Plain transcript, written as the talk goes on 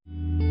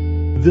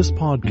This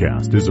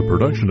podcast is a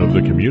production of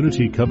the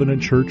Community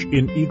Covenant Church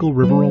in Eagle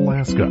River,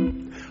 Alaska,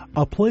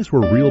 a place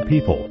where real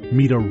people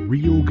meet a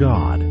real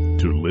God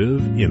to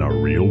live in a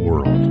real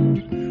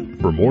world.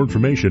 For more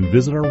information,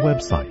 visit our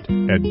website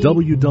at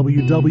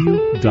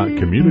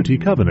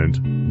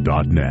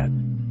www.communitycovenant.net.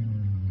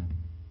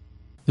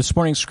 This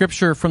morning's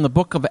scripture from the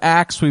book of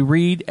Acts we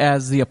read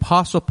as the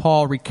Apostle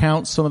Paul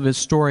recounts some of his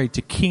story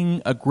to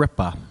King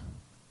Agrippa.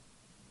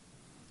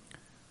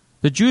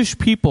 The Jewish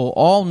people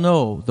all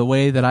know the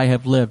way that I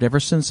have lived ever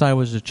since I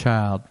was a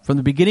child, from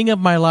the beginning of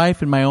my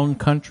life in my own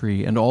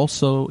country and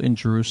also in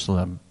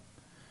Jerusalem.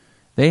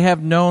 They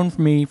have known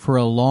me for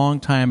a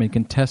long time and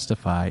can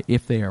testify,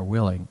 if they are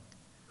willing,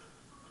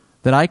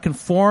 that I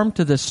conform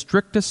to the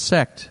strictest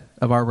sect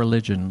of our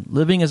religion,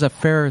 living as a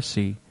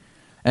Pharisee.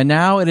 And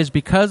now it is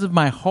because of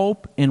my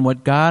hope in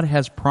what God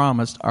has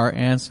promised our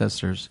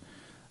ancestors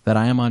that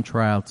I am on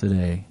trial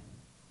today.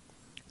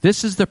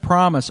 This is the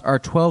promise our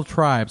 12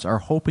 tribes are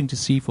hoping to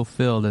see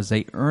fulfilled as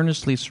they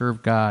earnestly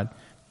serve God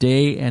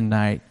day and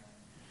night.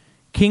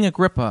 King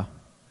Agrippa,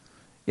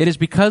 it is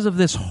because of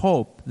this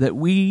hope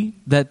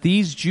that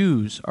these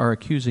Jews are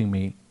accusing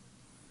me.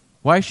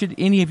 Why should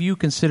any of you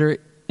consider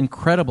it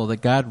incredible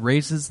that God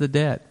raises the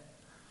dead?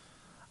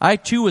 I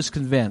too was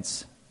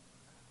convinced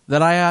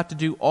that I ought to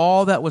do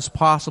all that was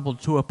possible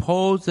to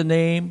oppose the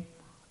name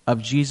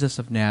of Jesus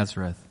of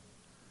Nazareth.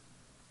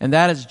 And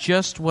that is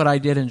just what I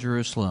did in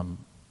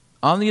Jerusalem.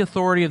 On the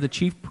authority of the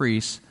chief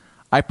priests,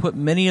 I put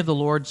many of the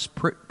Lord's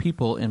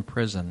people in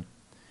prison.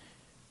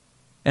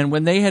 And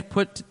when they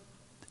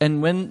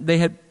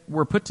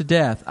were put to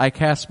death, I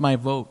cast my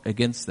vote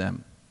against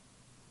them.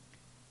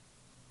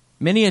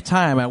 Many a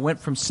time I went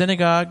from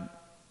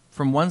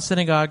one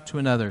synagogue to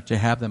another to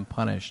have them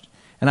punished,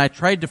 and I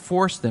tried to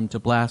force them to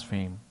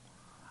blaspheme.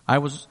 I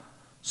was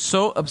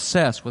so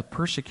obsessed with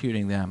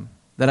persecuting them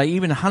that I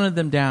even hunted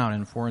them down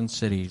in foreign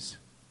cities.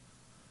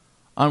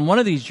 On one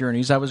of these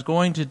journeys, I was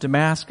going to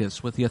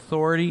Damascus with the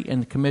authority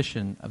and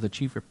commission of the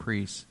chief of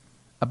priests.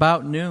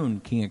 About noon,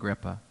 King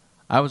Agrippa,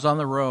 I was on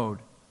the road.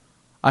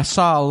 I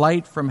saw a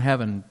light from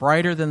heaven,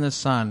 brighter than the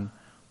sun,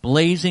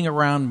 blazing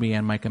around me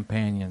and my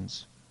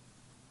companions.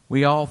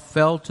 We all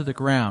fell to the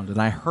ground,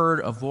 and I heard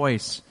a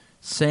voice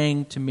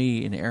saying to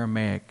me in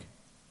Aramaic,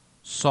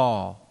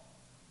 "Saul,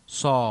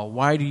 Saul,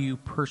 why do you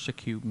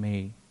persecute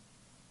me?"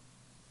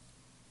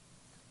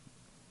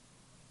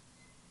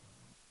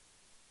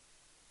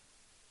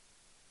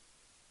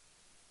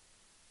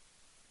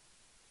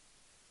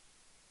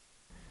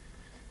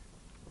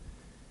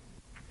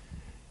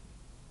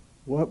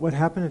 What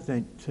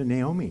happened to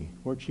Naomi?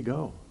 Where'd she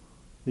go?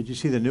 Did you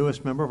see the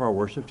newest member of our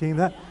worship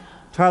team?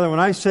 Tyler,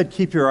 when I said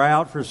keep your eye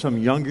out for some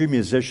younger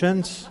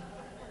musicians,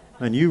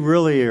 and you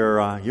really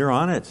are, you're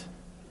on it.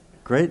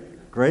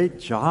 Great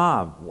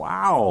job.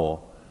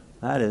 Wow.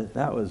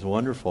 That was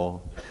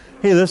wonderful.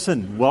 Hey,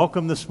 listen,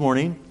 welcome this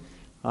morning.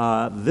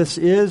 This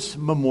is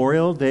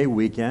Memorial Day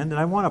weekend, and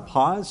I want to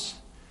pause,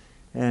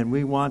 and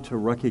we want to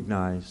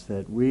recognize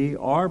that we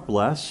are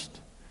blessed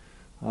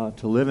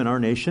to live in our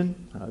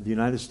nation, the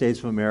United States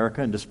of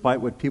America, and despite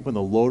what people in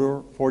the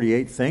lower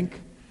 48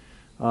 think,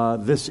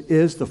 this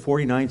is the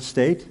 49th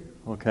state,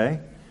 okay?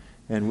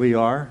 And we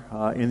are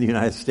in the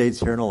United States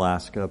here in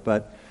Alaska.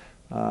 But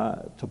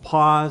to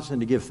pause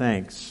and to give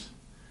thanks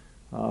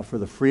for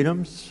the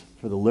freedoms,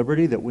 for the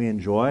liberty that we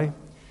enjoy,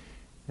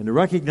 and to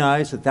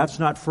recognize that that's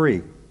not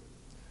free,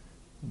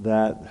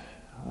 that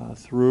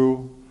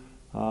through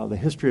the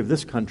history of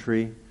this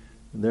country,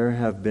 there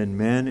have been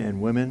men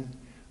and women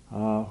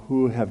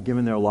who have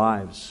given their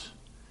lives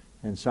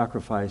and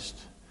sacrificed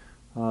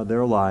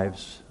their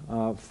lives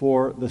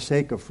for the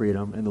sake of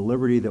freedom and the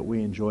liberty that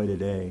we enjoy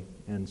today.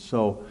 And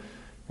so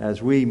as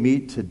we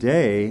meet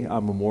today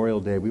on Memorial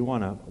Day,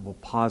 we'll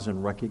pause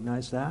and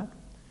recognize that.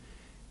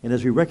 And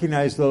as we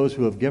recognize those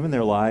who have given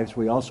their lives,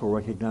 we also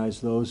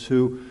recognize those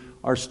who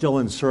are still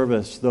in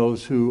service,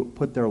 those who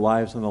put their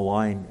lives on the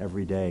line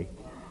every day.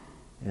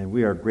 And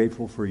we are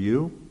grateful for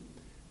you.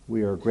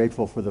 We are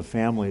grateful for the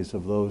families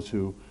of those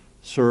who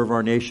serve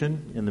our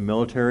nation in the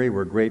military.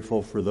 We're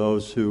grateful for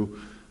those who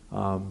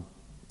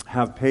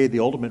have paid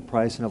the ultimate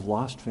price and have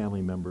lost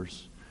family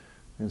members.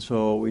 And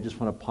so we just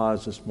want to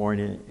pause this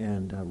morning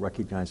and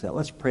recognize that.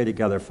 Let's pray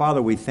together.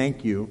 Father, we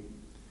thank you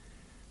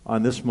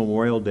on this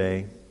Memorial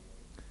Day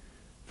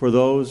for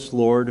those,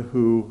 Lord,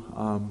 who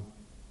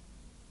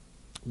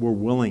were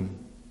willing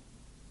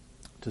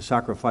to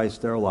sacrifice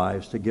their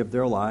lives, to give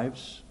their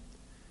lives,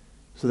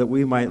 so that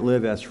we might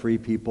live as free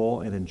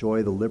people and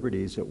enjoy the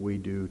liberties that we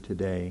do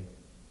today.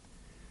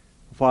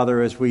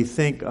 Father, as we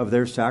think of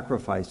their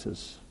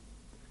sacrifices,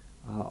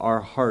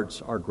 our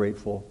hearts are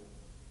grateful.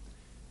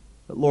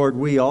 But Lord,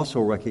 we also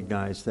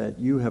recognize that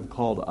you have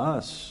called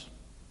us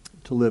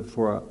to live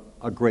for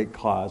a great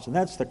cause, and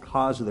that's the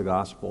cause of the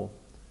gospel.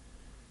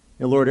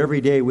 And Lord, every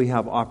day we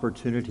have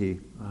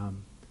opportunity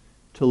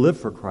to live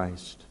for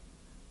Christ,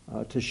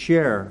 to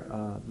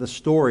share the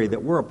story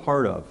that we're a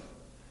part of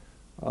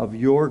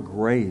your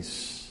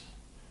grace,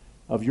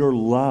 of your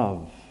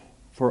love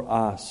for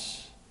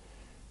us.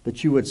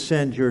 that you would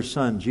send your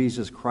Son,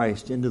 Jesus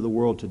Christ, into the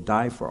world to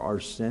die for our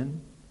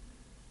sin,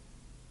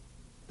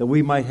 that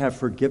we might have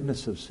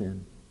forgiveness of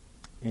sin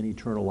and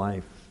eternal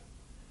life.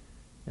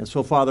 And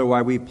so, Father,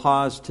 while we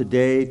pause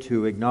today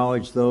to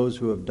acknowledge those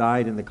who have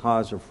died in the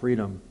cause of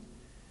freedom,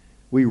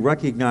 we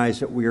recognize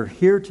that we are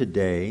here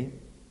today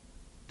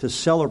to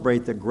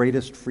celebrate the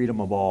greatest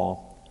freedom of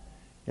all,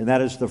 and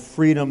that is the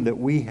freedom that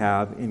we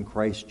have in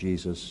Christ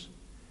Jesus.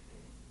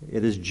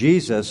 It is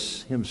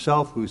Jesus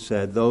himself who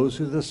said, "Those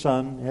who the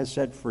Son has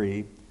set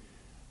free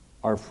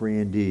are free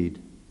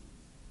indeed."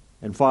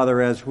 And Father,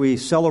 as we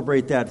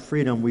celebrate that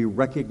freedom, we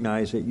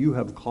recognize that you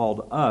have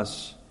called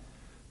us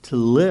to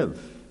live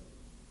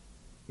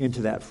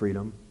into that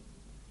freedom.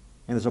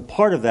 And as a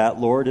part of that,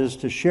 Lord, is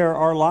to share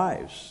our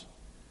lives,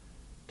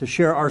 to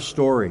share our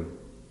story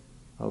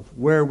of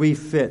where we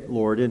fit,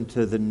 Lord,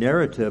 into the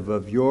narrative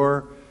of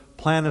your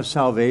plan of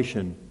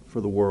salvation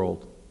for the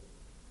world.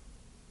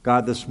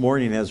 God, this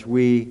morning as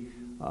we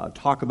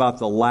talk about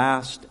the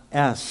last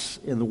S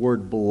in the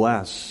word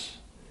bless,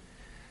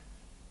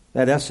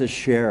 that S is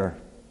share.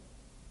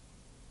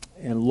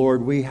 And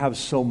Lord, we have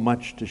so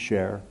much to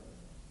share.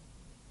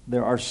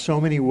 There are so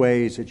many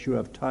ways that you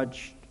have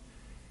touched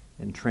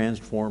and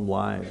transformed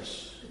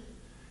lives.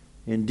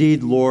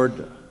 Indeed,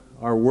 Lord,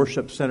 our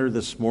worship center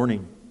this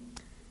morning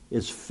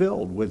is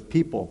filled with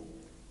people,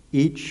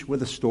 each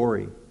with a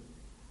story.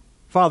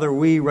 Father,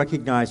 we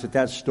recognize that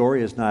that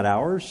story is not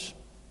ours,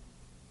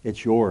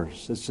 it's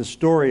yours. It's the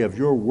story of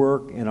your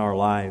work in our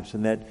lives,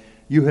 and that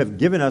you have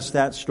given us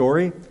that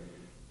story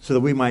so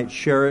that we might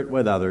share it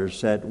with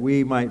others, that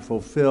we might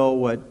fulfill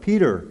what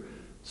Peter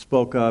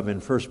spoke of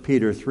in 1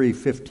 Peter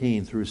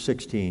 3:15 through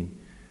 16,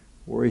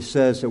 where he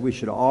says that we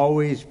should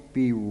always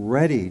be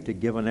ready to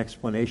give an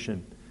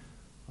explanation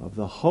of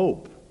the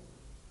hope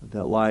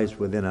that lies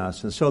within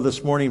us. And so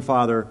this morning,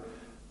 Father,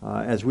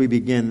 as we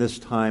begin this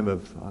time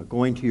of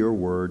going to your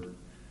word,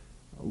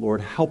 Lord,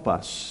 help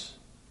us.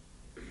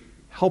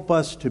 Help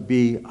us to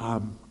be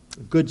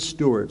good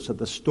stewards of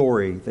the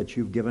story that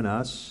you've given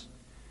us.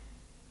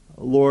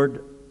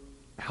 Lord,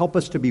 help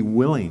us to be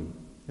willing,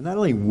 and not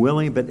only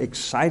willing, but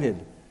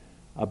excited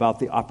about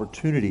the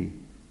opportunity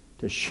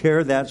to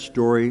share that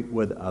story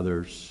with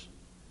others.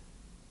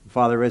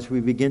 Father, as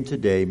we begin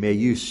today, may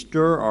you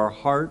stir our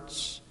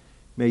hearts.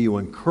 May you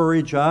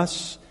encourage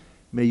us.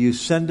 May you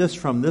send us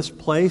from this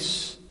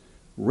place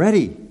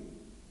ready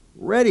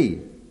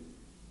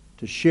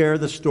to share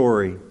the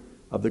story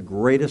of the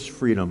greatest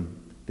freedom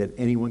that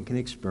anyone can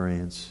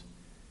experience.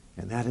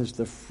 And that is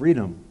the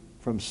freedom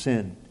from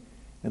sin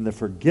and the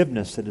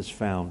forgiveness that is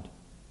found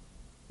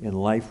in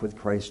life with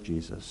Christ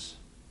Jesus.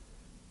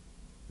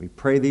 We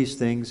pray these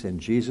things in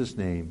Jesus'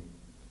 name.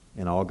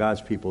 And all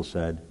God's people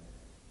said,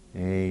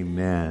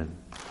 amen.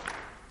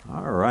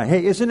 All right.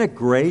 Hey, isn't it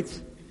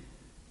great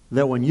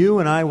that when you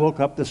and I woke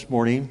up this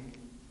morning,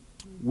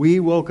 we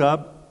woke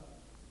up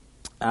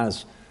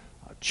as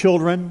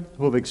children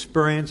who have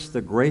experienced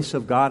the grace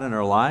of God in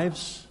our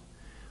lives.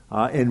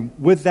 And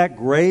with that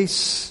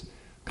grace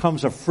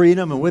comes a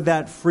freedom, and with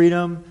that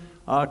freedom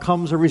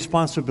comes a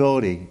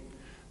responsibility.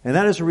 And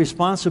that is a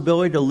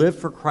responsibility to live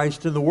for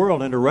Christ in the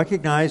world and to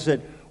recognize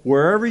that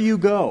wherever you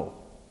go,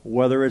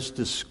 whether it's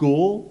to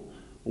school,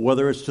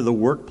 whether it's to the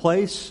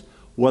workplace,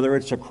 whether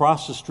it's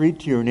across the street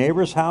to your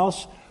neighbor's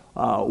house,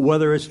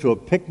 whether it's to a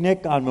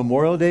picnic on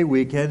Memorial Day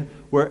weekend,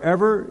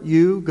 wherever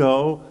you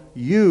go,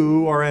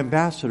 you are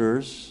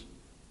ambassadors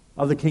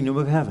of the kingdom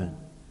of heaven.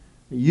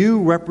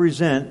 You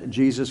represent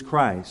Jesus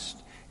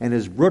Christ. And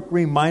as Brooke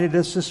reminded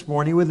us this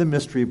morning with the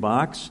mystery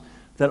box,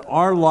 that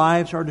our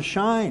lives are to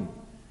shine.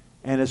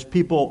 And as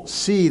people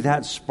see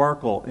that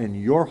sparkle in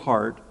your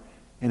heart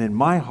and in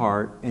my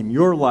heart, and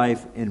your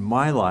life in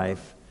my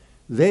life,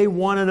 they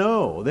want to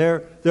know.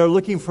 They're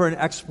looking for an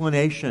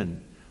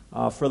explanation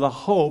for the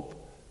hope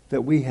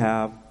that we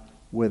have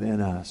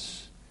within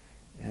us.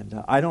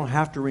 And I don't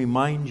have to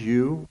remind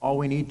you. All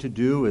we need to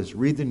do is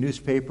read the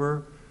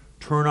newspaper,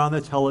 turn on the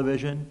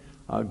television,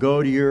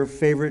 go to your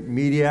favorite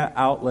media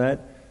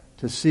outlet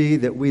to see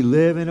that we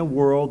live in a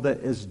world that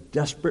is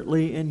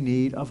desperately in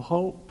need of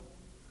hope.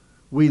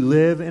 We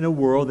live in a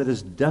world that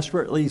is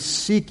desperately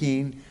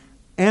seeking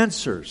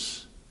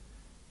answers.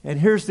 And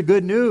here's the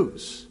good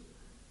news,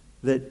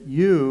 that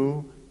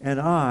you and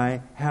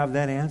I have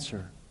that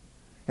answer.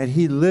 And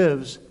He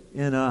lives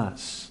in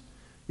us.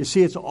 You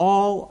see, it's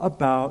all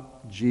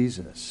about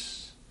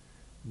Jesus.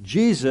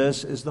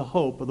 Jesus is the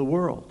hope of the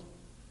world.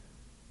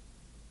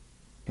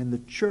 And the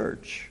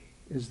church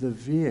is the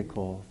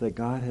vehicle that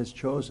God has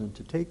chosen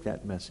to take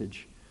that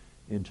message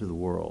into the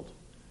world.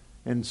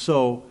 And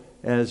so,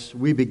 as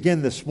we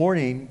begin this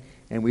morning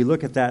and we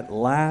look at that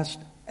last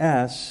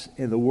S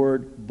in the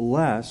word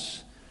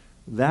bless,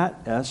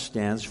 that S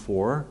stands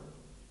for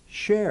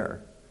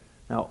share.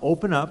 Now,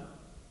 open up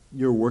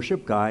your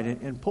worship guide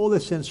and pull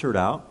this insert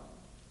out.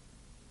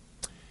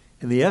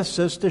 And the S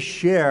says to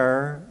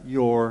share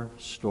your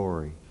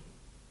story.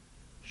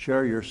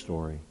 Share your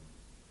story.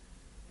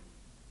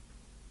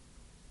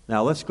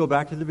 Now let's go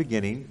back to the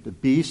beginning. The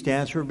B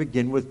stands for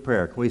begin with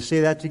prayer. Can we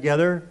say that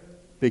together?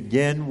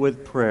 begin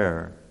with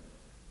prayer.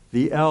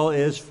 The L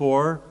is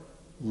for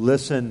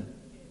listen.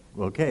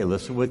 Okay,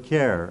 listen with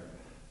care.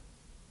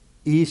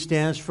 E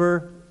stands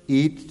for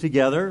eat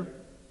together.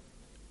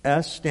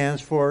 S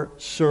stands for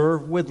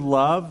serve with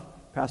love.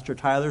 Pastor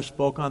Tyler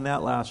spoke on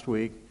that last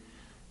week.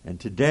 And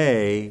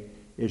today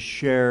is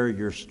share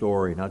your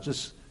story. Now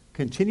just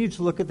continue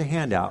to look at the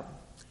handout.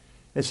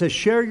 It says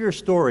share your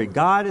story.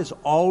 God is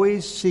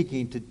always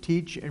seeking to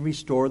teach and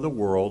restore the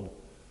world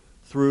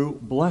through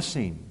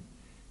blessing.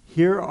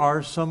 Here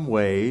are some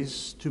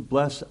ways to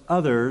bless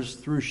others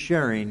through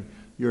sharing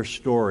your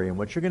story. And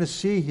what you're going to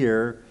see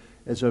here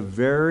is a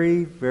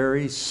very,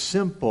 very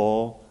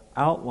simple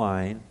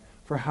outline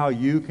for how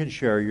you can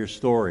share your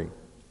story.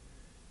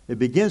 It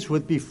begins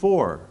with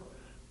before.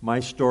 My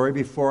story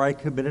before I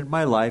committed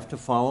my life to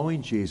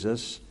following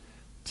Jesus.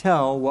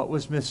 Tell what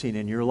was missing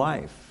in your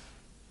life.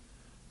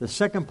 The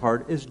second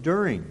part is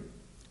during.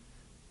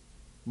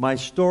 My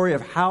story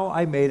of how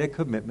I made a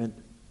commitment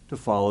to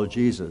follow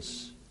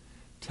Jesus.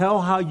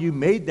 Tell how you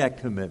made that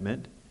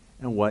commitment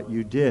and what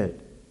you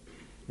did.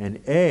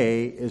 And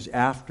A is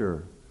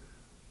after.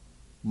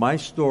 My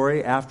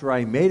story after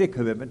I made a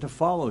commitment to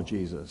follow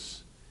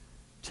Jesus.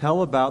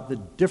 Tell about the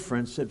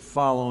difference that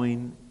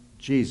following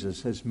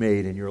Jesus has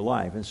made in your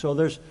life. And so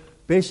there's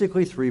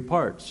basically three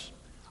parts.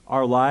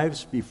 Our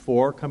lives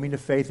before coming to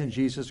faith in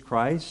Jesus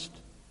Christ,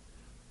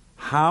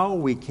 how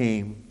we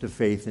came to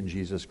faith in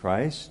Jesus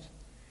Christ,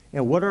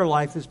 and what our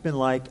life has been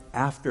like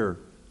after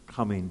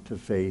coming to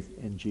faith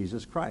in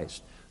Jesus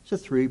Christ. It's a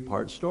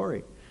three-part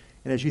story.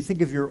 And as you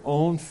think of your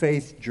own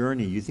faith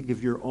journey, you think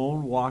of your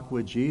own walk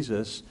with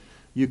Jesus,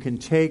 you can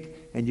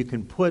take and you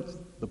can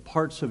put the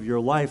parts of your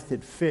life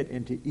that fit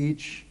into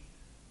each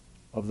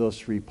of those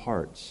three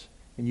parts.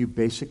 And you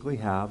basically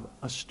have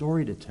a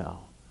story to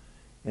tell.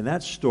 And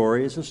that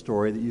story is a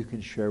story that you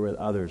can share with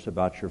others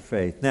about your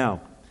faith.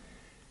 Now,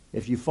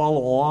 if you follow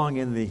along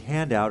in the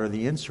handout or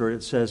the insert,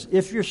 it says,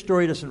 if your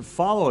story doesn't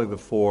follow a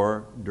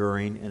before,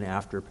 during, and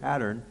after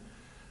pattern,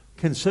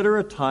 consider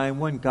a time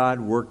when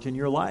God worked in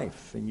your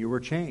life and you were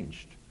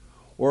changed.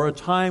 Or a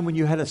time when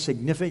you had a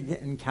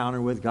significant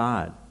encounter with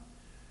God.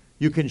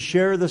 You can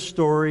share the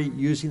story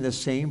using the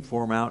same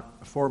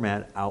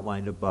format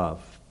outlined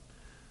above.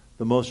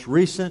 The most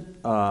recent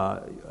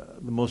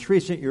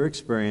your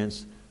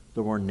experience,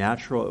 the more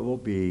natural it will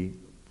be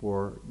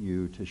for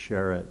you to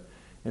share it.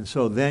 And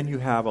so then you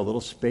have a little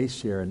space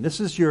here. And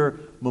this is your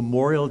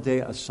Memorial Day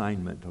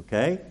assignment,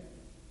 okay?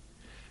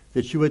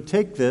 That you would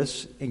take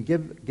this and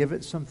give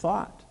it some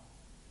thought.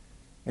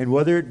 And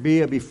whether it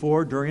be a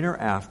before, during, or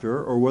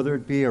after, or whether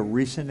it be a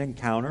recent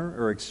encounter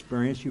or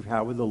experience you've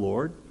had with the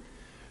Lord,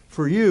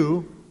 for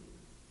you,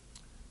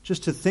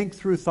 just to think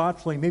through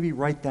thoughtfully, maybe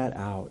write that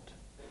out.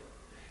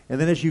 And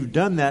then as you've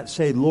done that,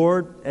 say,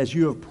 Lord, as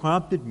you have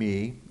prompted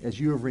me, as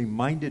you have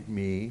reminded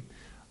me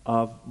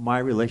of my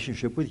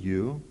relationship with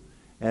you,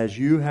 as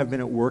you have been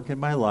at work in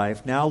my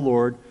life, now,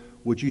 Lord,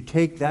 would you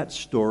take that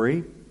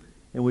story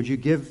and would you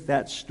give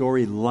that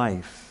story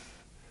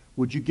life?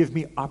 Would you give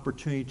me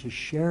opportunity to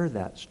share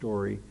that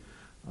story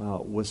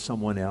with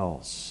someone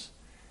else?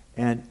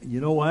 And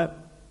you know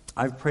what?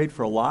 I've prayed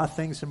for a lot of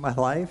things in my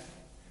life,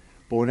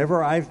 but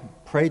whenever I've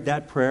prayed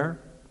that prayer,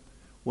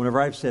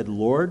 whenever I've said,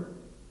 Lord,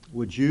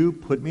 would you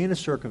put me in a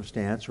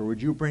circumstance or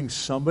would you bring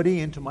somebody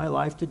into my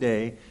life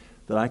today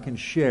that I can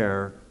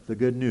share the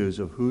good news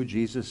of who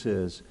Jesus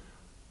is,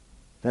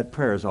 that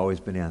prayer has always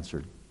been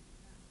answered.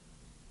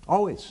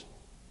 Always.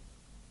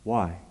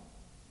 Why?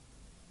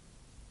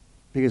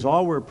 Because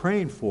all we're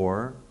praying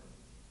for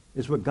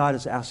is what God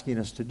is asking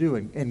us to do.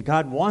 And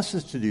God wants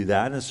us to do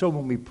that. And so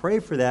when we pray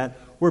for that,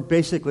 we're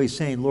basically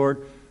saying,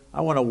 Lord,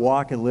 I want to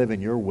walk and live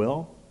in your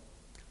will.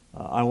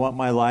 I want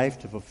my life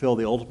to fulfill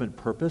the ultimate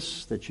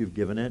purpose that you've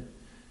given it,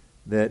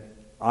 that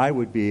I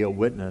would be a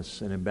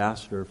witness, an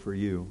ambassador for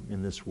you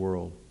in this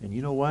world. And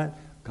you know what?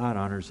 God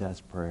honors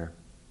that prayer.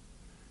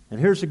 And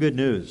here's the good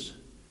news.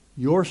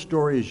 Your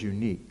story is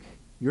unique.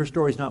 Your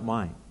story is not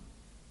mine.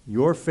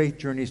 Your faith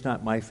journey is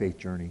not my faith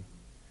journey.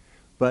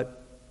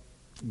 But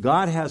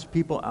God has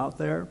people out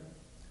there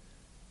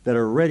that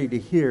are ready to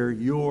hear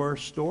your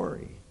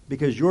story.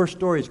 Because your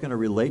story is going to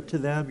relate to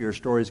them. Your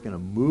story is going to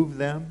move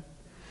them.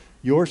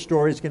 Your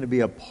story is going to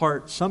be a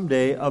part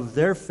someday of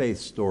their faith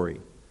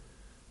story.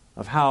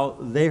 Of how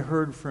they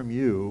heard from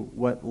you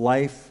what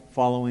life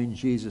following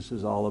Jesus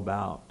is all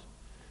about.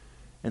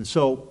 And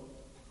so,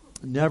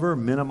 never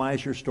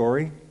minimize your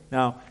story.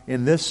 Now,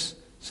 in this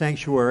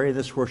sanctuary,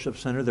 this worship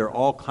center, there are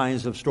all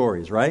kinds of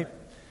stories, right?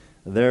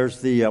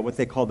 There's the what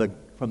they call the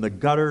from the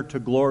gutter to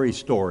glory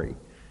story.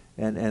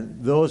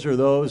 And those are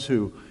those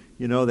who,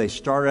 you know, they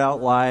started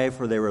out life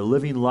or they were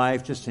living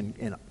life just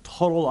in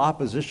total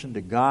opposition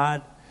to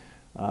God.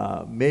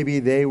 Maybe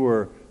they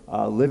were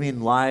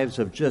living lives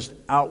of just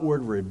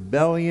outward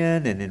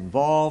rebellion and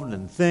involved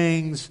in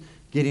things,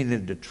 getting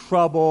into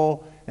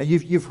trouble. And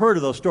you've heard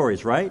of those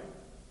stories, right?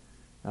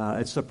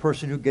 It's the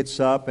person who gets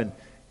up and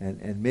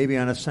maybe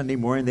on a Sunday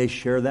morning they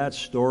share that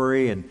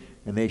story and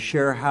they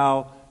share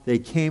how they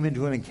came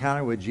into an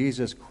encounter with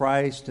Jesus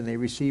Christ and they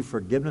received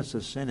forgiveness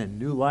of sin and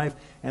new life,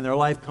 and their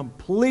life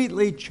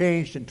completely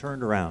changed and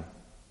turned around.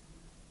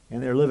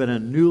 And they're living a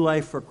new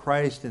life for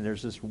Christ, and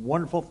there's this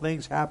wonderful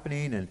things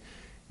happening,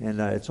 and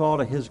it's all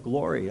to His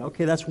glory.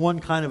 Okay, that's one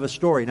kind of a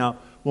story. Now,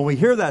 when we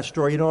hear that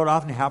story, you know what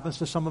often happens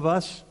to some of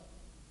us?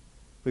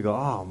 We go,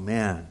 oh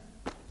man,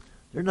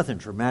 there's nothing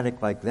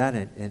dramatic like that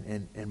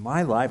in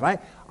my life.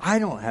 I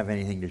don't have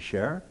anything to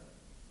share,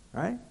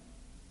 right?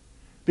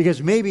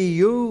 Because maybe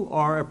you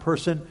are a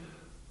person,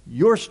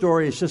 your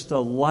story is just a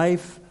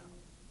life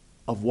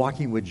of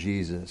walking with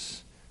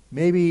Jesus.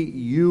 Maybe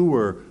you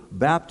were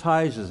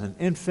baptized as an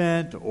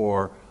infant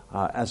or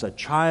as a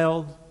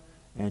child,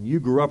 and you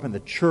grew up in the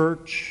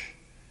church,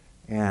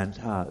 and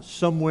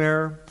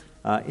somewhere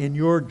in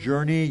your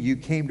journey you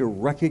came to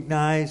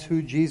recognize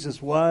who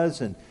Jesus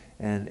was,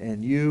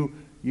 and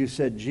you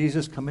said,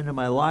 Jesus, come into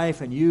my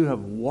life, and you have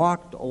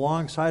walked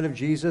alongside of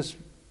Jesus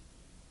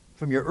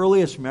from your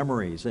earliest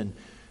memories. And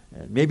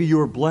maybe you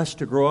were blessed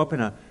to grow up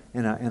in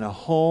a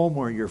home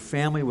where your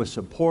family was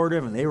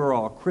supportive and they were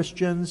all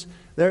Christians.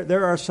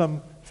 There are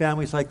some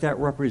families like that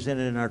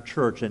represented in our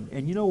church.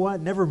 And you know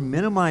what? Never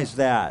minimize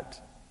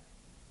that.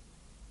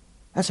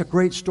 That's a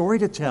great story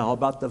to tell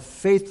about the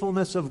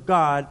faithfulness of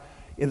God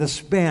in the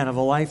span of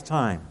a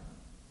lifetime.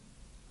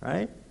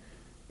 Right?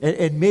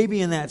 And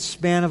maybe in that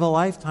span of a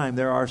lifetime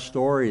there are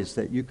stories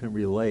that you can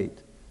relate.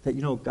 That,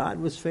 you know, God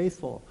was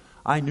faithful.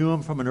 I knew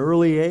Him from an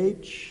early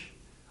age.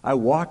 I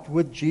walked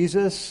with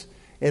Jesus.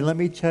 And let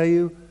me tell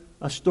you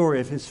a story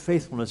of His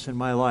faithfulness in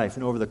my life.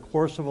 And over the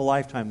course of a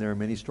lifetime there are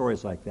many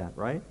stories like that,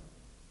 right?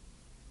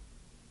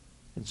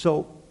 And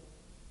so,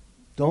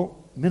 don't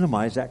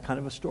minimize that kind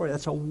of a story.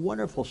 That's a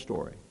wonderful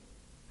story.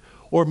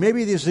 Or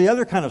maybe this is the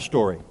other kind of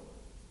story.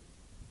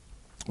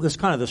 This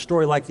kind of the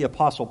story like the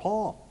Apostle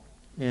Paul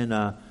in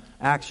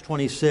Acts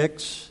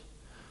 26.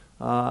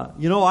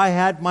 I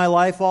had my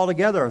life all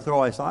together, though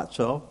I thought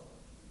so.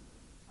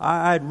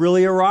 I'd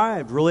really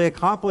arrived, really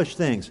accomplished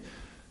things.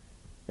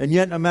 And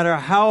yet, no matter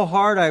how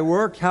hard I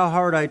worked, how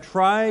hard I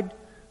tried,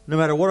 no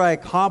matter what I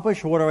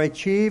accomplished or what I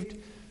achieved,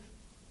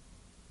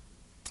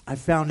 I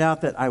found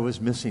out that I was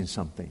missing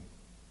something.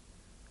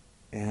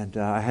 And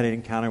I had an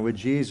encounter with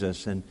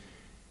Jesus, and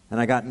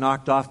I got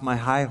knocked off my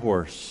high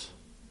horse,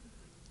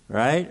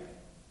 right?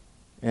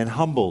 And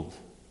humbled,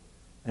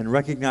 and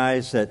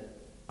recognized that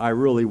I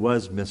really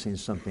was missing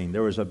something.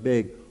 There was a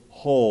big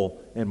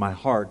hole in my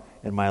heart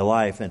and my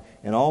life,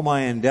 and all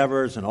my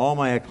endeavors and all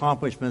my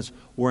accomplishments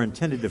were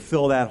intended to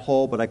fill that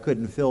hole, but I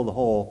couldn't fill the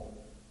hole.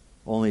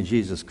 Only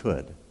Jesus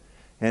could.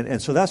 And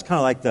so that's kind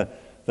of like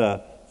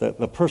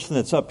the person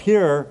that's up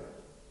here,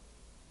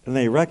 and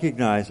they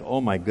recognize,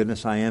 oh my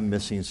goodness, I am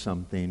missing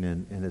something,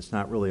 and it's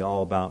not really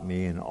all about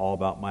me and all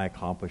about my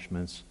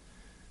accomplishments.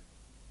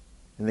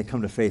 And they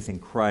come to faith in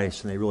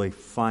Christ, and they really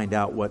find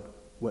out what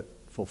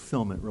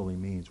fulfillment really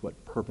means,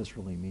 what purpose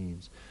really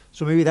means.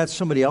 So maybe that's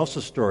somebody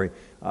else's story.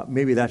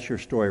 Maybe that's your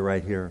story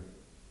right here.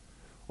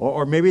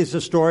 Or maybe it's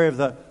the story of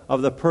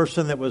the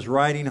person that was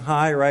riding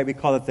high, right? We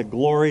call it the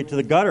glory to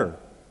the gutter.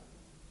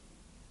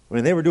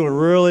 When they were doing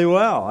really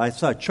well. I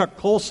saw Chuck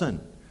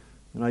Colson,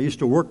 and I used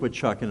to work with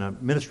Chuck in a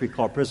ministry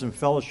called Prison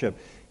Fellowship.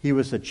 He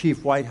was the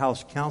chief White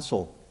House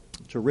counsel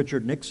to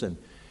Richard Nixon.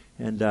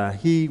 And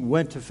he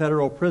went to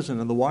federal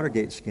prison in the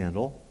Watergate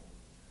scandal.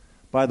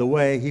 By the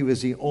way, he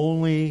was the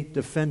only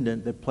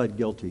defendant that pled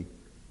guilty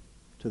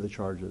to the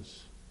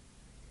charges.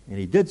 And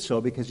he did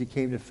so because he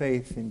came to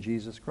faith in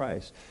Jesus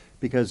Christ.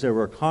 Because there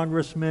were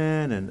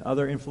congressmen and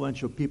other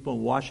influential people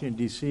in Washington,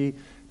 D.C.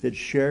 that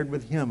shared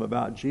with him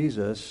about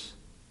Jesus.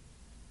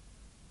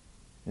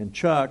 And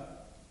Chuck,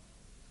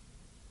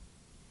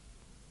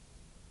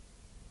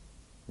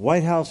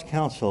 White House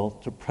counsel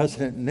to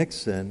President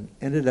Nixon,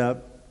 ended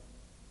up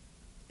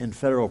in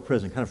federal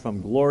prison, kind of from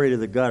glory to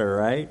the gutter,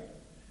 right?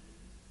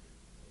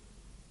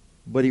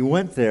 But he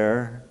went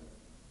there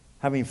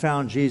having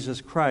found Jesus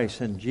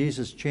Christ, and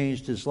Jesus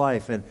changed his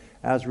life. And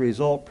as a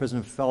result,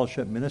 Prison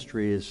Fellowship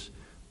Ministry is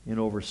in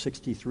over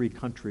 63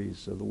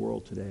 countries of the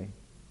world today.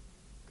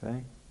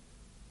 Okay?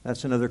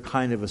 That's another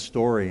kind of a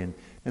story.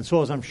 And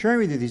so as I'm sharing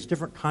with you these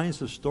different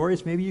kinds of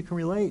stories, maybe you can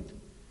relate.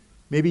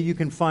 Maybe you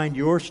can find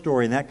your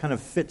story, and that kind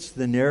of fits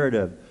the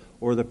narrative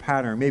or the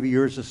pattern. Maybe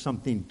yours is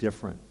something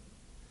different.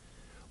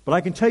 But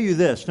I can tell you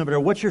this, no matter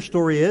what your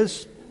story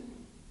is,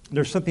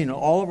 there's something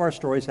all of our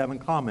stories have in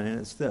common, and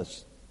it's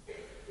this.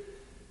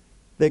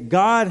 That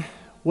God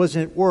was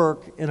at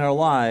work in our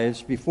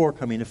lives before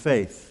coming to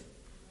faith.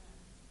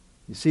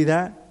 You see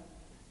that?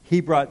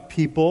 He brought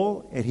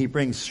people and He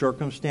brings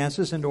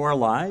circumstances into our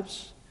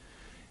lives.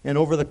 And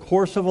over the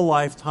course of a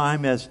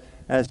lifetime, as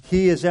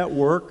He is at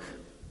work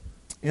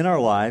in our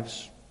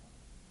lives,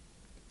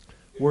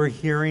 we're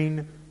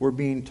hearing, we're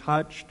being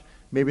touched.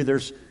 Maybe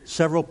there's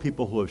several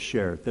people who have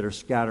shared that are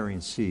scattering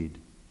seed.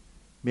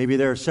 Maybe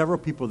there are several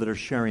people that are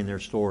sharing their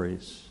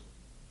stories,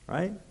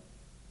 right?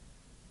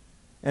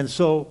 And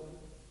so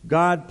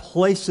God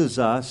places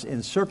us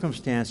in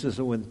circumstances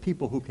with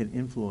people who can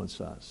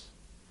influence us.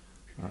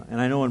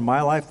 And I know in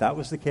my life that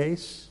was the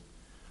case.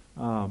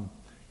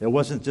 It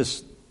wasn't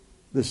just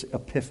this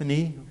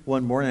epiphany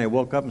one morning I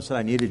woke up and said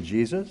I needed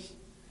Jesus.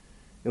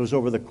 It was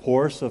over the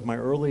course of my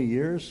early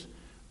years.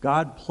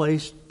 God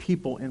placed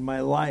people in my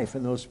life,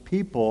 and those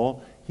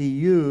people He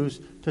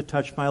used to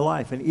touch my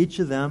life. And each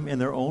of them, in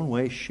their own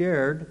way,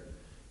 shared,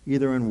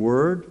 either in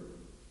word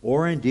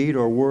or in deed,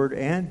 or word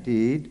and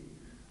deed,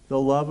 the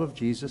love of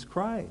Jesus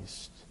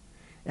Christ.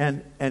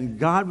 And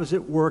God was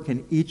at work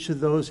in each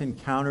of those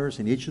encounters,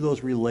 in each of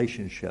those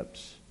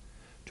relationships,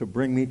 to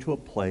bring me to a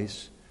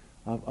place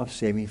of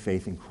saving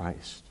faith in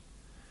Christ.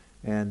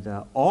 And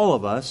all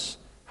of us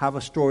have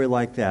a story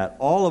like that.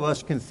 All of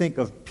us can think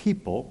of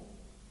people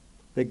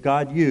that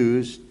God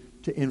used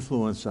to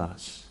influence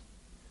us.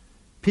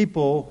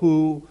 People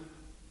who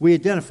we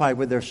identified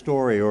with their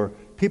story, or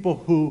people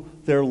who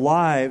their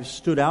lives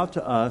stood out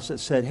to us that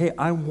said, hey,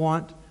 I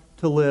want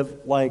to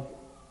live like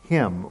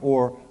him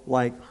or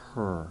like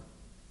her.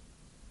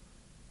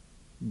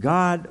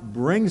 God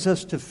brings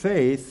us to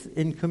faith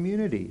in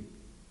community.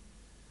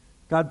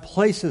 God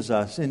places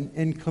us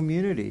in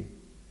community.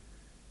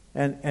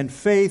 And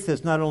faith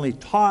is not only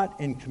taught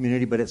in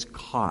community, but it's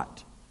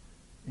caught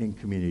in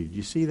community. Do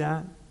you see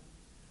that?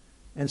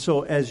 And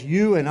so as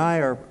you and I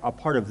are a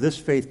part of this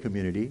faith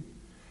community,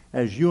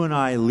 as you and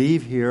I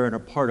leave here and are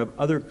part of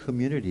other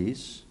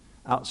communities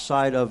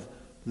outside of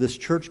this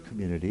church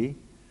community,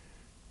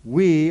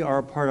 we are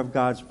a part of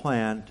God's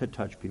plan to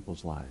touch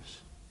people's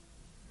lives.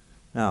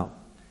 Now,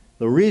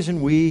 the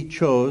reason I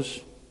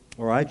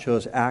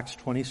chose Acts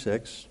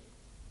 26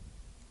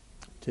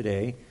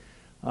 today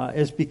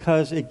is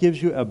because it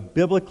gives you a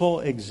biblical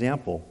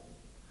example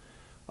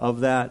of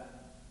that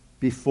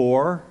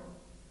before,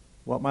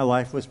 what my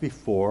life was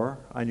before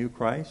I knew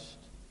Christ,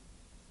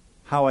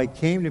 how I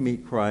came to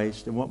meet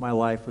Christ, and what my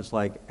life was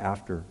like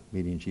after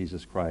meeting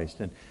Jesus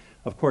Christ. And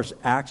of course,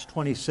 Acts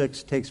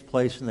 26 takes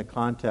place in the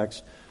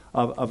context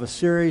of a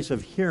series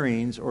of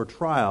hearings or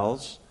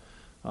trials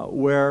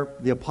where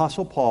the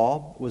Apostle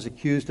Paul was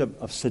accused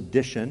of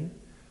sedition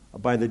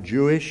by the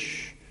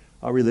Jewish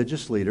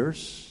religious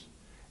leaders,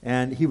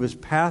 and he was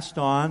passed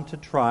on to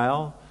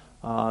trial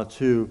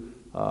to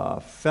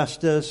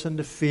Festus and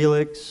to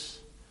Felix,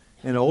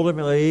 and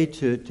ultimately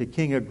to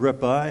King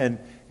Agrippa.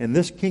 And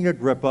this King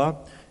Agrippa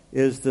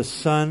is the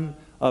son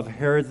of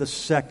Herod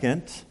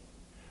II,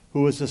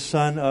 who was the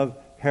son of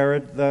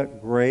Herod the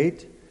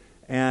Great,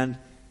 and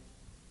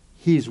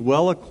he's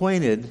well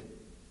acquainted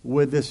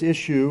with this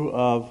issue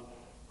of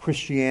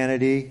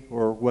Christianity,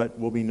 or what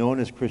will be known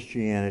as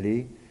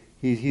Christianity.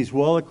 He's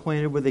well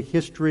acquainted with the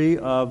history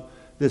of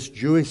this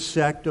Jewish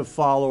sect of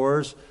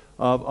followers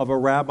of a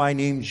rabbi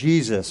named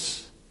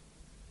Jesus,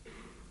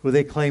 who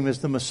they claim is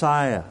the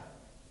Messiah.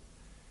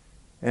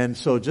 And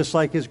so just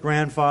like his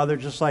grandfather,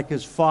 just like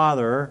his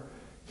father,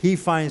 he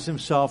finds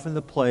himself in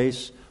the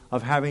place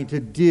of having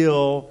to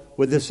deal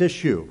with this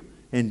issue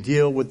and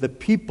deal with the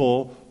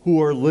people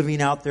who are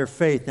living out their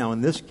faith. Now,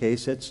 in this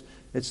case, it's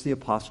the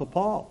Apostle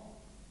Paul.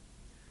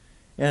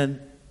 And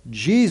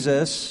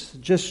Jesus,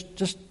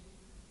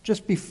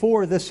 just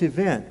before this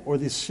event or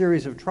this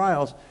series of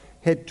trials,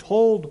 had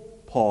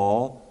told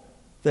Paul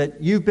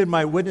that you've been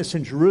my witness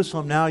in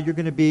Jerusalem, now you're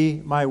going to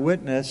be my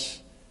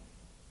witness.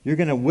 You're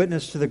going to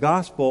witness to the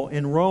gospel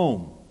in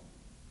Rome.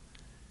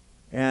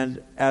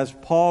 And as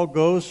Paul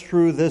goes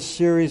through this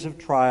series of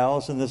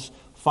trials and this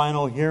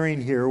final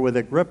hearing here with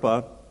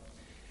Agrippa,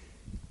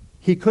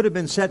 he could have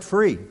been set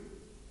free.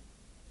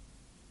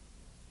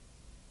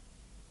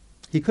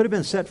 He could have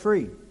been set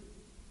free.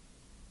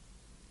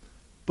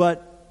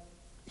 But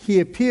he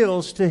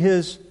appeals to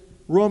his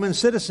Roman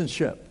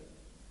citizenship.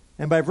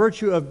 And by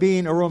virtue of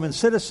being a Roman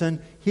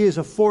citizen, he is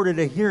afforded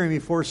a hearing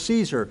before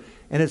Caesar.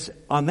 And it's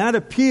on that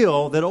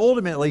appeal that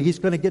ultimately he's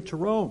going to get to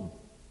Rome.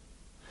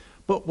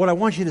 But what I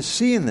want you to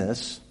see in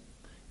this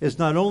is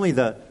not only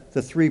the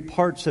three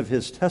parts of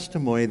his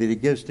testimony that he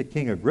gives to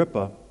King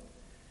Agrippa,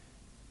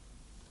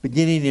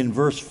 beginning in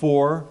verse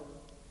 4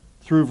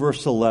 through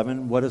verse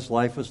 11, what his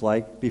life was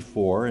like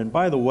before. And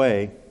by the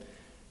way,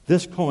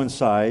 this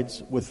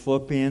coincides with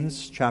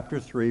Philippians chapter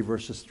 3,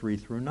 verses 3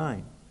 through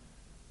 9.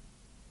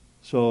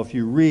 So if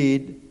you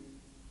read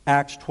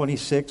Acts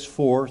 26,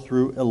 4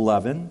 through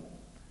 11,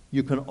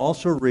 you can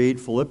also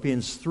read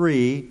Philippians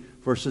 3,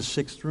 verses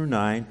 6 through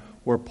 9,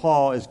 where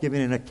Paul is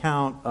giving an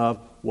account of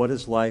what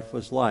his life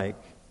was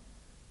like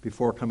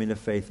before coming to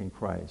faith in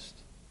Christ.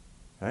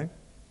 Okay?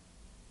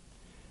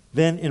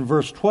 Then in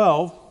verse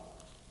 12,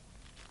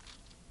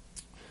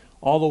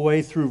 all the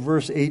way through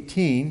verse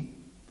 18,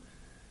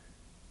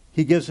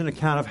 he gives an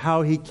account of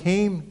how he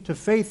came to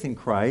faith in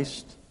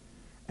Christ,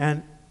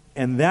 and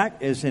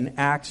that is in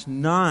Acts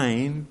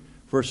 9,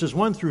 verses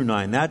 1 through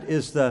 9. That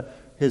is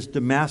his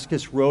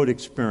Damascus Road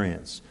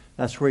experience.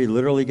 That's where he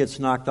literally gets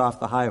knocked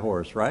off the high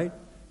horse, right?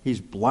 He's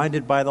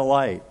blinded by the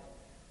light.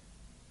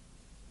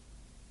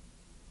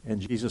 And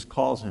Jesus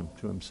calls him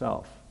to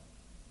himself.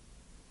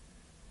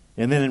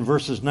 And then in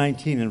verses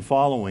 19 and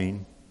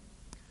following,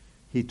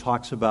 he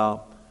talks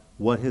about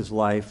what his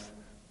life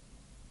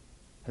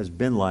has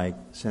been like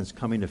since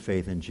coming to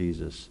faith in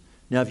Jesus.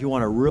 Now, if you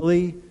want a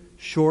really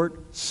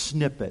short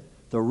snippet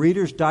the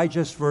Reader's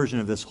Digest version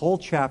of this whole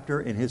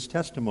chapter in his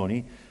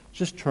testimony,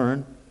 just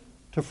turn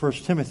to 1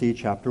 Timothy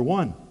chapter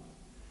 1.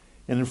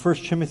 And in 1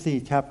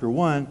 Timothy chapter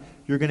 1,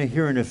 you're going to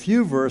hear in a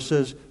few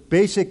verses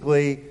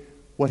basically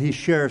what he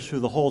shares through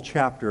the whole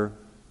chapter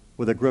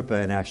with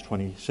Agrippa in Acts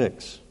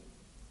 26.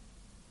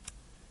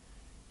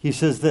 He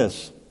says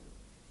this,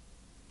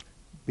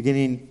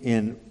 beginning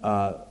in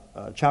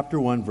chapter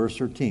 1, verse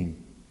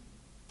 13.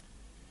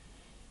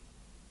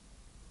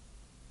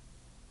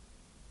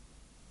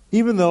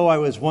 Even though I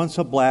was once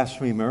a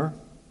blasphemer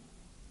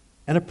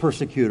and a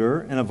persecutor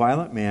and a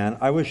violent man,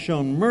 I was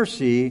shown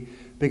mercy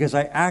because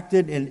I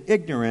acted in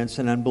ignorance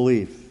and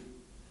unbelief.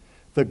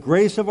 The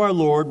grace of our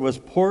Lord was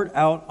poured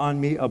out on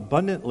me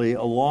abundantly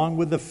along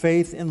with the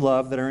faith and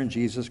love that are in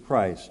Jesus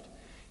Christ.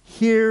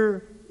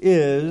 Here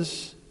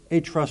is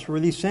a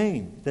trustworthy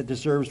saying that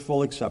deserves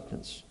full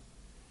acceptance.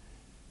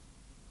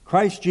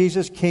 Christ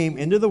Jesus came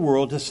into the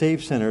world to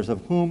save sinners,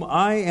 of whom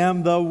I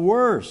am the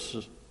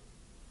worst.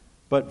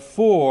 But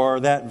for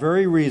that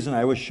very reason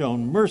I was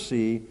shown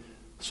mercy,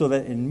 so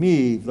that in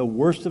me, the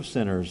worst of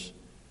sinners,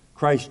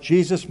 Christ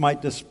Jesus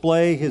might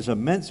display his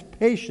immense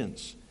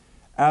patience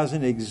as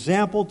an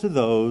example to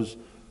those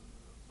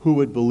who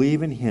would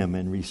believe in him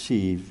and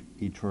receive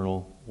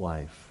eternal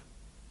life.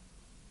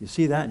 You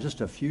see that in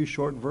just a few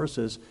short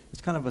verses.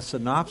 It's kind of a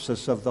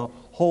synopsis of the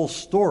whole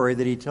story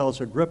that he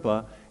tells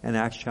Agrippa in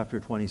Acts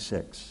chapter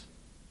 26.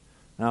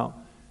 Now,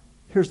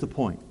 here's the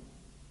point.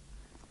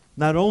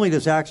 Not only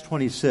does Acts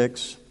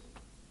 26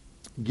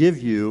 give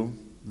you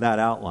that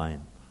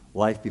outline,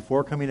 life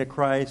before coming to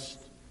Christ,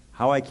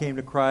 how I came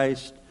to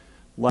Christ,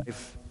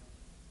 life,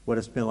 what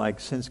it's been like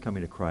since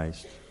coming to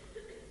Christ.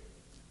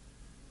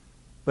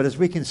 But as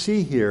we can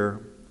see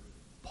here,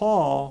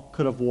 Paul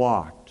could have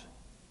walked.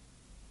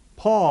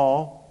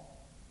 Paul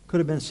could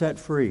have been set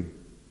free.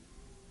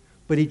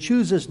 But he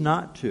chooses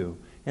not to.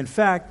 In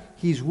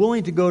fact, he's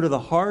willing to go to the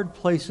hard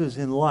places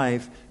in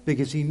life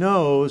because he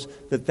knows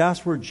that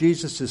that's where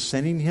Jesus is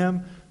sending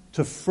him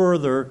to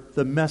further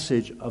the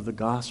message of the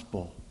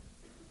gospel.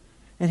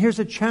 And here's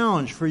a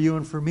challenge for you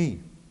and for me.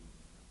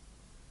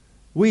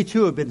 We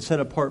too have been set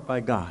apart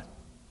by God.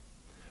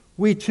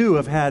 We too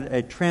have had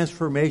a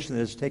transformation that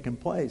has taken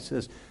place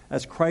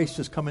as Christ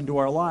has come into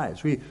our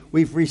lives.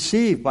 We've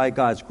received by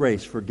God's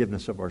grace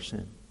forgiveness of our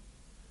sin.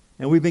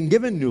 And we've been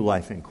given new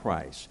life in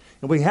Christ.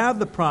 And we have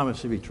the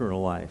promise of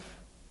eternal life.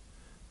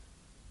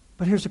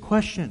 But here's the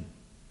question.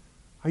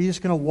 Are you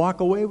just going to walk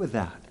away with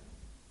that?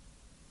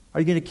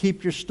 Are you going to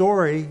keep your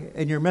story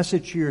and your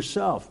message to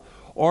yourself?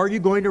 Or are you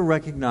going to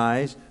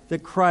recognize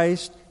that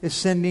Christ is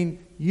sending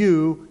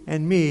you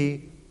and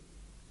me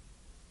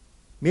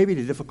maybe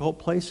to difficult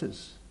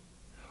places?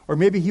 Or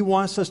maybe he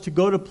wants us to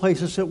go to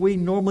places that we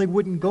normally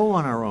wouldn't go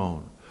on our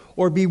own.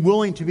 Or be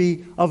willing to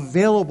be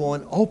available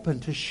and open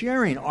to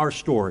sharing our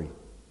story.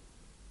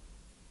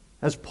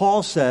 As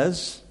Paul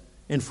says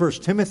in 1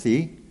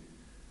 Timothy,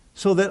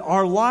 so that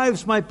our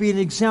lives might be an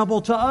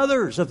example to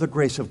others of the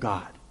grace of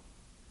God.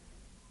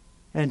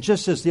 And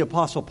just as the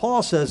Apostle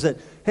Paul says that,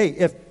 hey,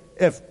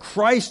 if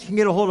Christ can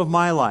get a hold of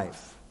my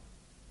life,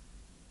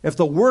 if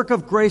the work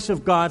of grace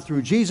of God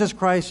through Jesus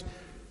Christ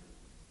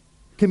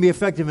can be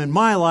effective in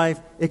my life,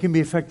 it can be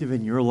effective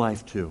in your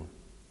life too.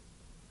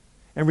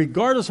 And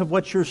regardless of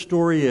what your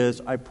story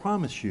is, I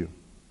promise you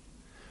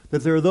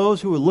that there are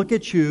those who will look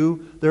at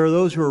you, there are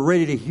those who are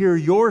ready to hear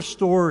your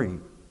story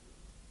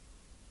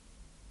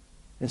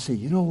and say,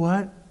 you know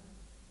what?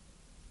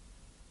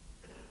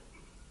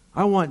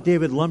 I want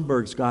David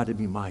Lundberg's God to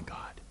be my God.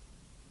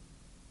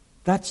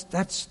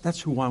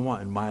 That's who I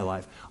want in my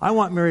life. I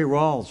want Mary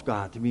Rawls'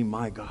 God to be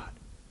my God.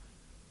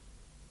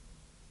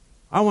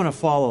 I want to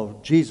follow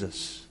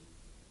Jesus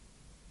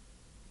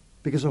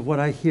because of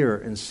what I hear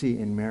and see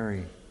in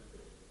Mary.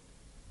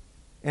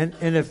 And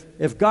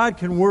if God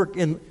can work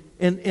in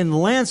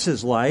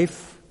Lance's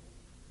life,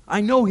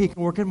 I know he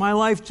can work in my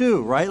life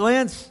too. Right,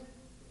 Lance?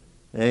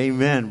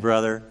 Amen,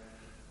 brother.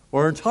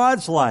 Or in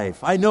Todd's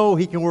life, I know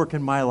he can work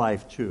in my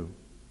life too.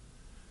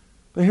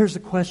 But here's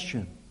the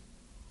question.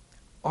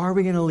 Are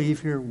we going to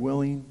leave here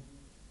willing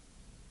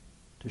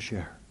to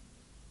share?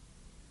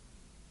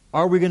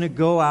 Are we going to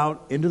go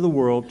out into the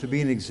world to be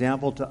an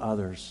example to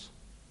others?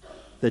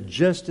 That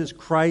just as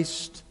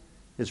Christ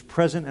is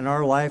present in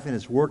our life and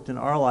has worked in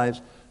our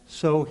lives,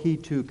 so he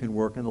too can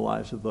work in the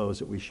lives of those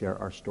that we share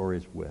our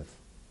stories with.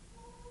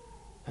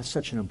 That's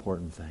such an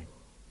important thing.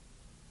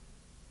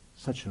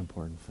 Such an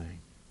important thing.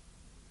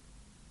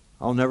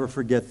 I'll never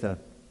forget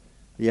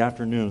the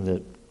afternoon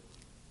that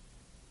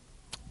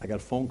I got a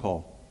phone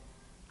call.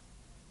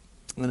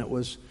 And it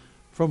was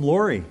from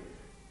Lori.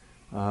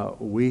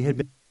 We had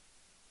been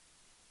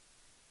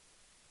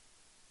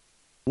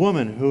a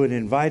woman who had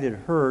invited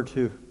her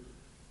to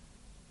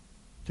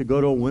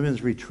go to a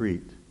women's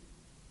retreat.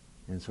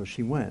 And so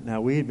she went.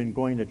 Now, we had been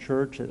going to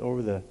church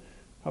over the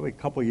probably a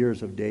couple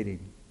years of dating.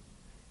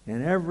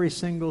 And every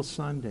single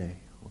Sunday,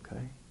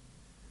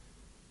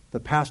 the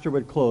pastor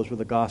would close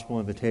with a gospel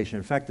invitation.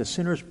 In fact, the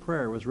sinner's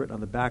prayer was written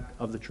on the back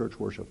of the church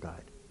worship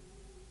guide.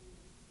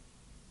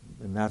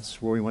 And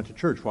that's where we went to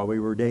church while we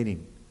were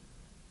dating.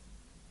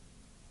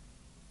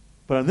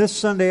 But on this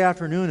Sunday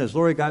afternoon, as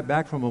Lori got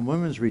back from a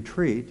women's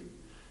retreat,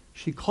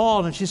 she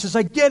called and she says,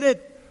 I get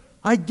it.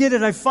 I get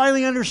it. I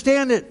finally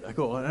understand it. I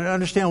go, I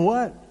understand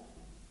what?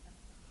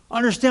 I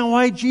understand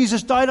why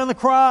Jesus died on the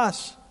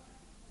cross.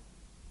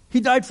 He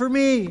died for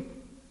me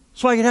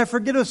so I could have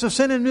forgiveness of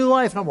sin and new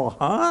life. And I'm like,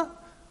 huh?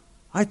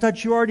 I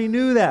thought you already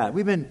knew that.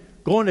 We've been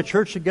going to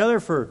church together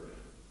for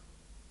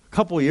a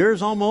couple of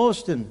years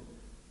almost and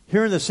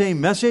hearing the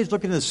same message,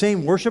 looking at the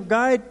same worship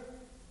guide.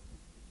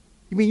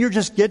 You mean you're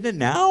just getting it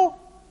now?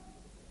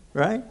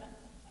 Right?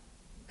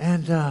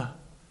 And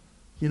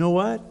you know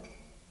what?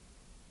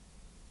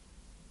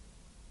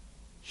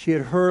 She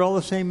had heard all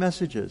the same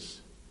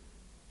messages.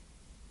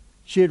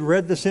 She had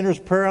read the sinner's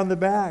prayer on the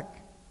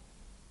back.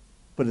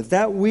 But at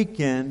that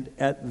weekend,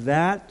 at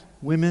that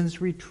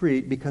women's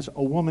retreat, because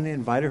a woman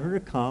invited her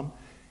to come,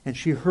 and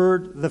she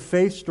heard the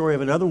faith story of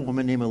another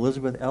woman named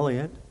Elizabeth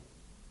Elliot.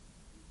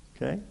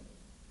 Okay?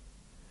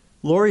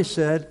 Lori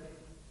said,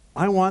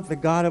 I want the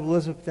God of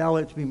Elizabeth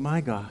Elliot to be my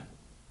God.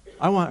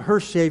 I want her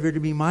Savior to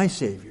be my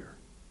Savior.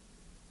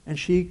 And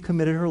she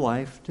committed her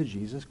life to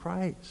Jesus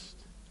Christ.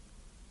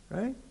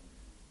 Right?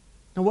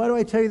 Now, why do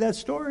I tell you that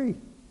story?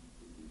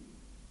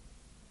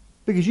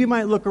 Because you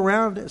might look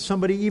around at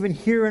somebody even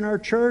here in our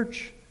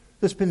church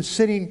that's been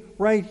sitting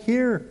right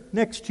here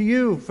next to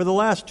you for the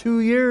last 2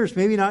 years.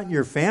 Maybe not in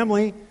your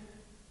family.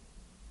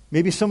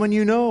 Maybe someone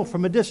you know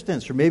from a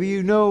distance, or maybe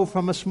you know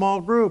from a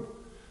small group.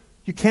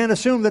 You can't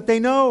assume that they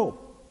know.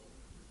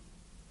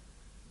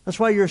 That's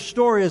why your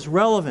story is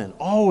relevant,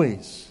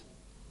 always.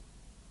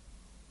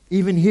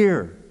 Even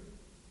here.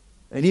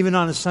 And even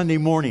on a Sunday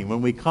morning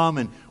when we come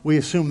and we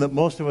assume that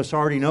most of us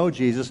already know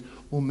Jesus,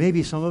 well,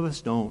 maybe some of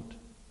us don't.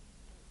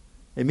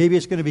 And maybe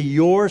it's going to be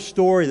your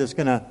story that's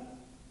going to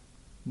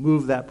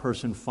move that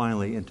person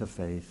finally into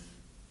faith.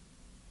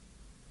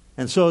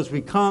 And so as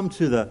we come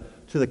to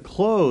the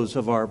close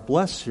of our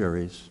Bless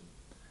series,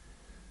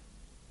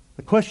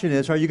 the question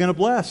is, are you going to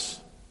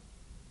bless?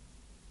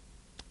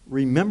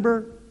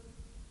 Remember,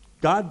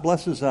 God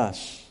blesses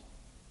us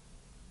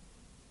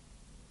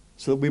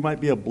so that we might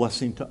be a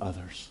blessing to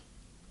others.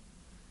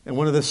 And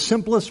one of the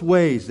simplest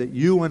ways that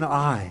you and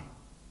I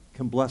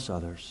can bless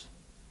others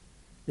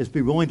is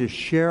be willing to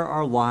share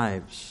our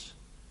lives,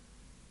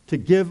 to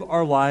give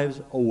our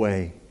lives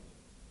away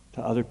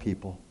to other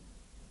people,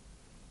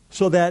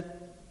 so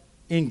that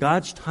in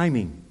God's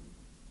timing,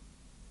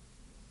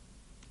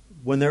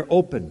 when they're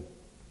open,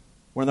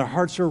 when their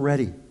hearts are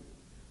ready,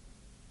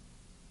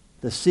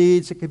 the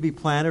seeds that could be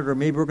planted, or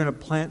maybe we're going to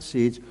plant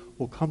seeds,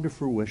 will come to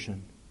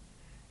fruition.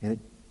 And it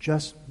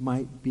just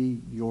might be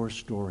your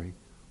story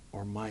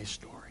or my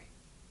story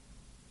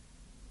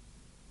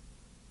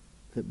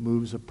that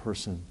moves a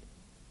person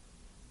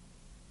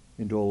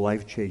into a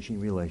life-changing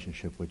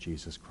relationship with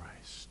Jesus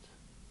Christ.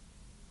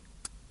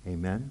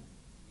 Amen?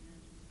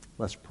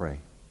 Let's pray.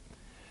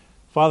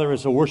 Father,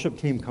 as the worship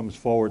team comes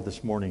forward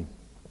this morning,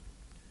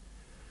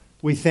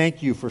 we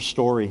thank you for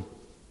story.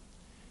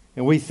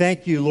 And we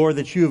thank you, Lord,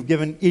 that you have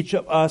given each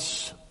of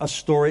us a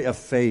story of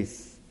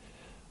faith,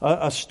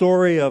 a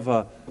story of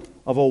a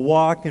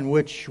walk in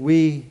which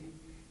we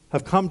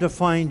have come to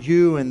find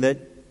you, and that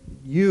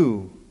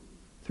you,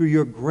 through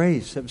your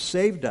grace, have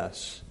saved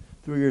us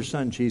through your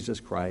Son, Jesus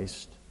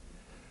Christ.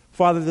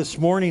 Father, this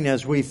morning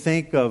as we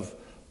think of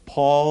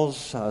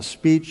Paul's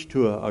speech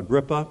to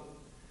Agrippa,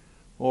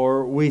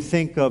 or we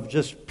think of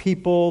just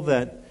people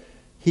that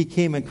he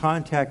came in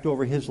contact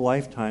over his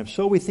lifetime,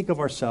 so we think of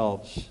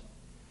ourselves.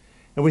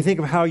 And we think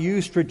of how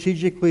you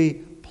strategically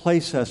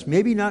place us,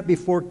 maybe not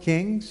before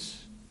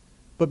kings,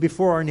 but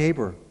before our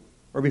neighbor,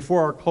 or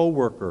before our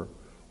co-worker,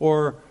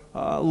 or,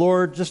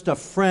 Lord, just a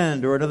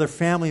friend or another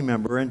family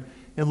member. And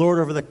Lord,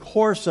 over the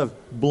course of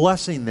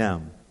blessing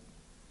them,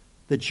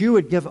 that you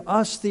would give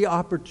us the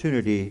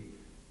opportunity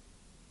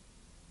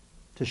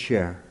to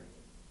share.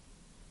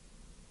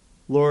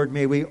 Lord,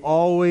 may we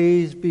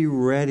always be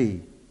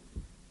ready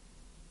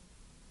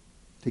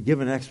to give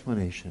an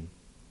explanation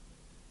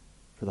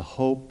for the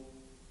hope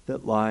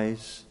that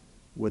lies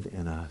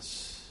within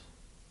us.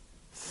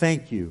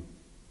 Thank you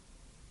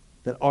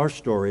that our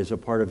story is a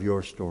part of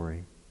your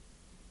story.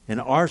 And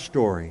our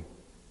story,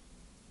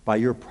 by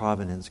your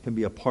providence, can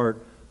be a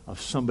part of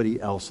somebody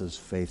else's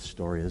faith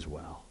story as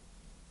well.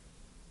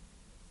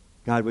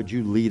 God, would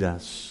you lead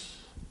us?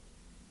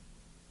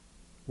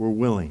 We're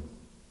willing.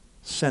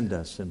 Send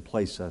us and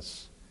place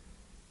us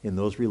in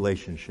those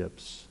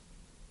relationships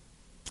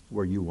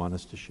where you want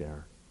us to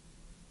share.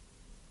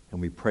 And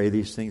we pray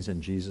these things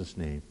in Jesus'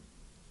 name.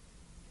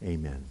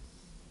 Amen.